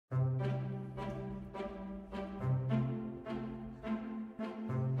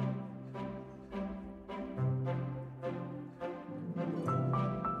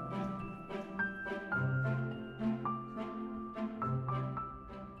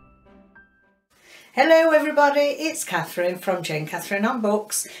Hello everybody, it's Catherine from Jayne Catherine on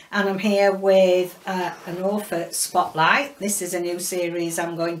Books, and I'm here with an author spotlight. This is a new series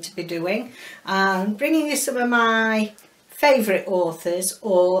I'm going to be doing and bringing you some of my favourite authors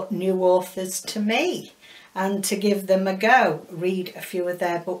or new authors to me, and to give them a go, read a few of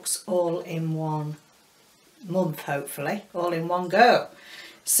their books all in one month, hopefully, all in one go.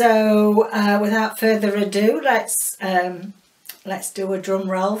 So without further ado, let's do a drum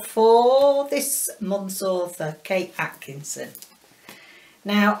roll for this month's author, Kate Atkinson.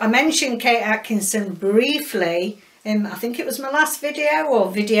 Now, I mentioned Kate Atkinson briefly in, I think it was my last video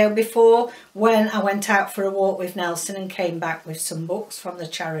or video before, when I went out for a walk with Nelson and came back with some books from the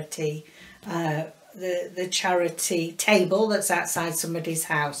charity, the charity table that's outside somebody's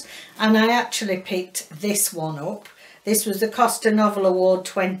house. And I actually picked this one up. This was the Costa Novel Award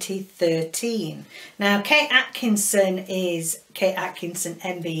 2013. Now, Kate Atkinson is Kate Atkinson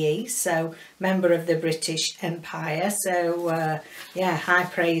MBE, so member of the British Empire. So, yeah, high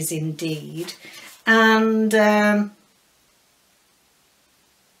praise indeed. And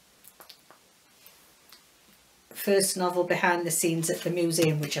first novel behind the scenes at the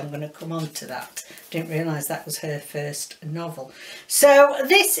museum, which I'm going to come on to that. Didn't realise that was her first novel. So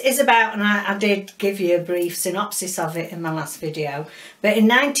this is about, and I did give you a brief synopsis of it in my last video, but in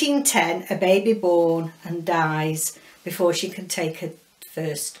 1910 a baby born and dies before she can take her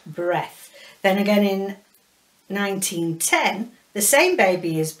first breath. Then again in 1910 the same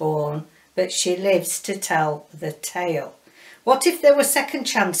baby is born, but she lives to tell the tale. What if there were second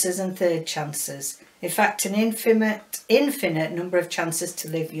chances and third chances? In fact, an infinite number of chances to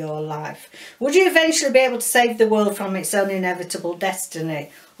live your life. Would you eventually be able to save the world from its own inevitable destiny?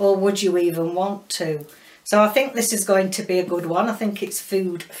 Or would you even want to? So I think this is going to be a good one. I think it's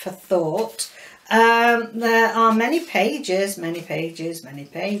food for thought. There are many pages.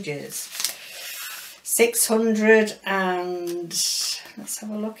 600 and... let's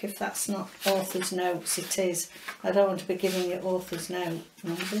have a look if that's not author's notes. It is. I don't want to be giving you author's note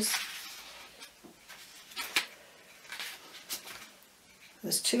numbers.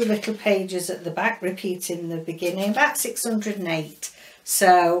 There's two little pages at the back repeating the beginning, about 608.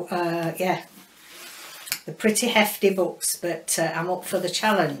 So, yeah, they're pretty hefty books, but I'm up for the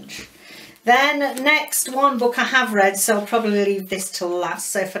challenge. Then, next one book I have read, so I'll probably leave this till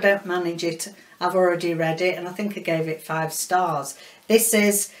last. So if I don't manage it, I've already read it, and I think I gave it 5 stars. This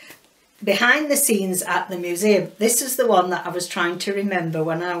is Behind the Scenes at the Museum. This is the one that I was trying to remember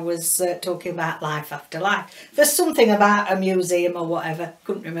when I was talking about Life After Life. There's something about a museum or whatever.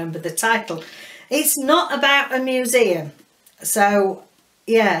 Couldn't remember the title. It's not about a museum. So,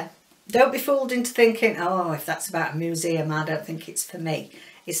 yeah, don't be fooled into thinking, oh, if that's about a museum, I don't think it's for me.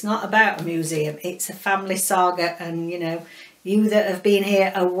 It's not about a museum. It's a family saga, and, you know, you that have been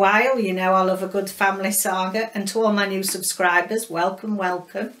here a while, you know I love a good family saga. And to all my new subscribers, welcome,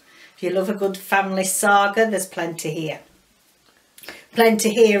 welcome. If you love a good family saga, there's plenty here.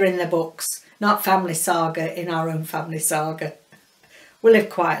 Plenty here in the books. Not family saga in our own family saga. We live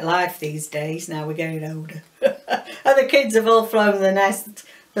quiet life these days, now we're getting older. And the kids have all flown the nest.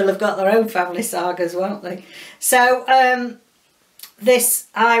 They'll have got their own family sagas, won't they? So, this,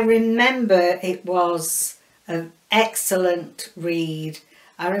 I remember it was an excellent read.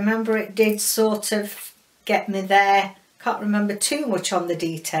 I remember it did sort of get me there. Can't remember too much on the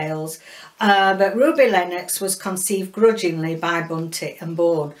details, but Ruby Lennox was conceived grudgingly by Bunty and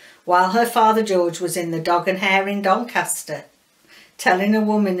born while her father George was in the Dog and Hare in Doncaster, telling a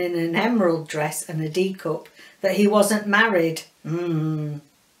woman in an emerald dress and a D cup that he wasn't married.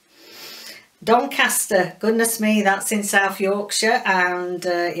 Doncaster, goodness me, that's in South Yorkshire. And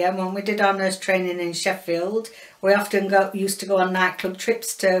yeah, when we did our nurse training in Sheffield, we often used to go on nightclub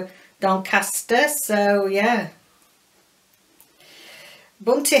trips to Doncaster. So yeah,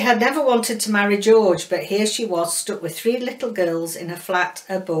 Bunty had never wanted to marry George, but here she was, stuck with 3 little girls in a flat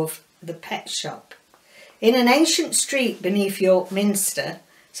above the pet shop in an ancient street beneath York Minster.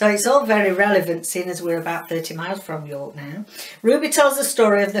 So it's all very relevant, seeing as we're about 30 miles from York now. Ruby tells the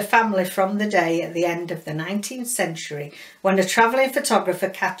story of the family from the day at the end of the 19th century when a travelling photographer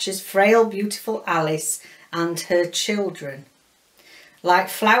catches frail, beautiful Alice and her children, like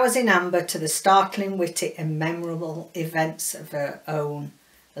flowers in amber, to the startling, witty and memorable events of her own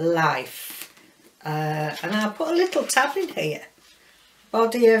life. And I'll put a little tab in here.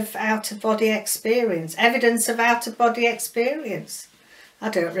 Body of out-of-body experience. Evidence of out-of-body experience. I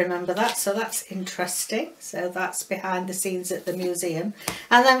don't remember that, so that's interesting. So that's Behind the Scenes at the Museum.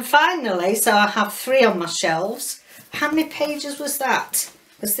 And then finally, so I have 3 on my shelves. How many pages was that?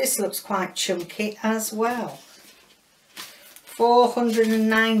 Because this looks quite chunky as well.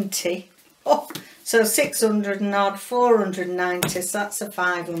 490. Oh, So 600 and odd, 490, so that's a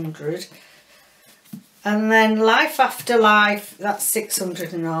 500. And then Life After Life, that's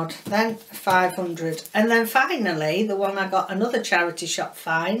 600 and odd, then 500. And then finally, the one I got another charity shop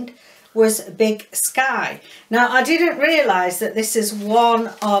find was Big Sky. Now, I didn't realise that this is one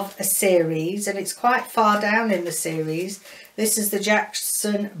of a series, and it's quite far down in the series. This is the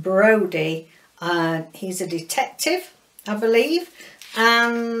Jackson Brodie, and he's a detective, I believe.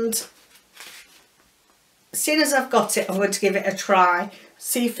 And as soon as I've got it, I'm going to give it a try,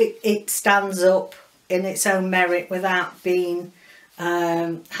 see if it stands up in its own merit without being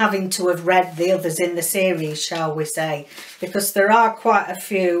having to have read the others in the series, shall we say, because there are quite a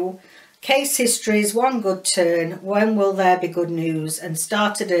few. Case Histories, One Good Turn, When Will There Be Good News, and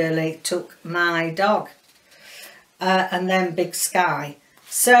Started Early, Took My Dog, and then Big Sky.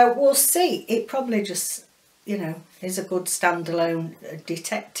 So we'll see. It probably just, you know, is a good standalone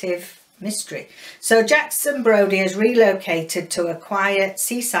detective mystery. So Jackson Brodie has relocated to a quiet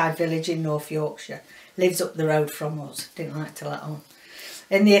seaside village in North Yorkshire. Lives up the road from us. Didn't like to let on.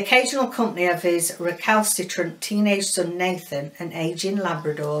 In the occasional company of his recalcitrant teenage son Nathan and ageing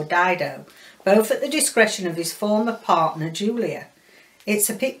Labrador Dido, both at the discretion of his former partner Julia. It's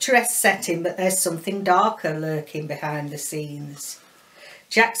a picturesque setting, but there's something darker lurking behind the scenes.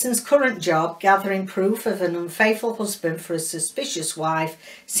 Jackson's current job, gathering proof of an unfaithful husband for a suspicious wife,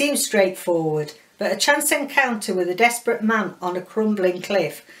 seems straightforward, but a chance encounter with a desperate man on a crumbling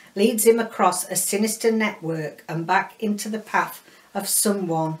cliff leads him across a sinister network and back into the path of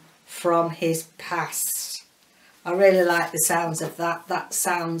someone from his past. I really like the sounds of that. That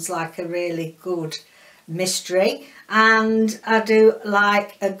sounds like a really good mystery, and I do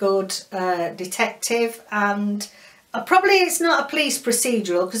like a good detective, and probably it's not a police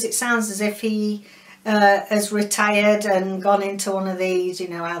procedural because it sounds as if he has retired and gone into one of these, you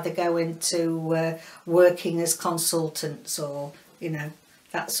know, how they go into working as consultants or, you know,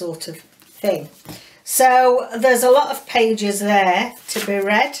 that sort of thing. So there's a lot of pages there to be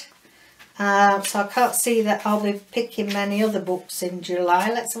read. So I can't see that I'll be picking many other books in July.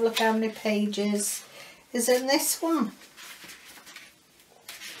 Let's have a look how many pages is in this one.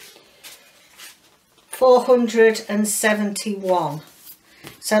 471.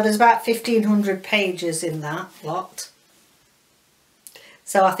 So there's about 1,500 pages in that lot.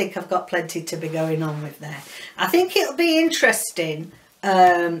 So I think I've got plenty to be going on with there. I think it'll be interesting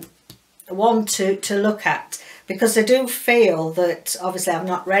one to look at, because I do feel that, obviously I've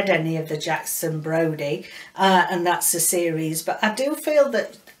not read any of the Jackson Brodie, and that's a series, but I do feel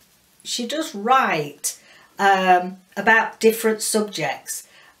that she does write about different subjects,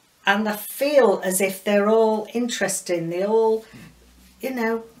 and I feel as if they're all interesting. They all, you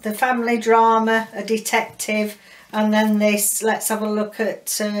know, the family drama, a detective, and then this, let's have a look at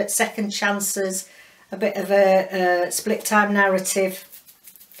second chances, a bit of a split time narrative.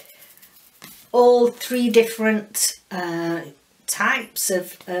 All three different types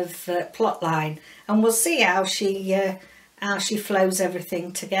of plot line, and we'll see how she flows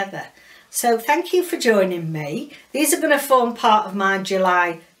everything together. So thank you for joining me. These are going to form part of my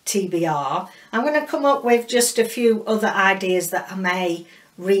July TBR. I'm going to come up with just a few other ideas that I may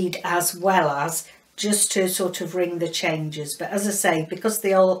read as well, as just to sort of ring the changes. But as I say, because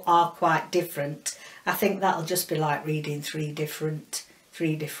they all are quite different, I think that'll just be like reading three different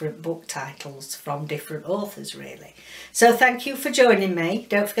book titles from different authors, really. So thank you for joining me.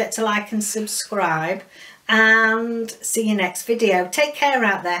 Don't forget to like and subscribe, and see you next video. Take care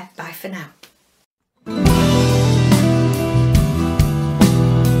out there. Bye for now.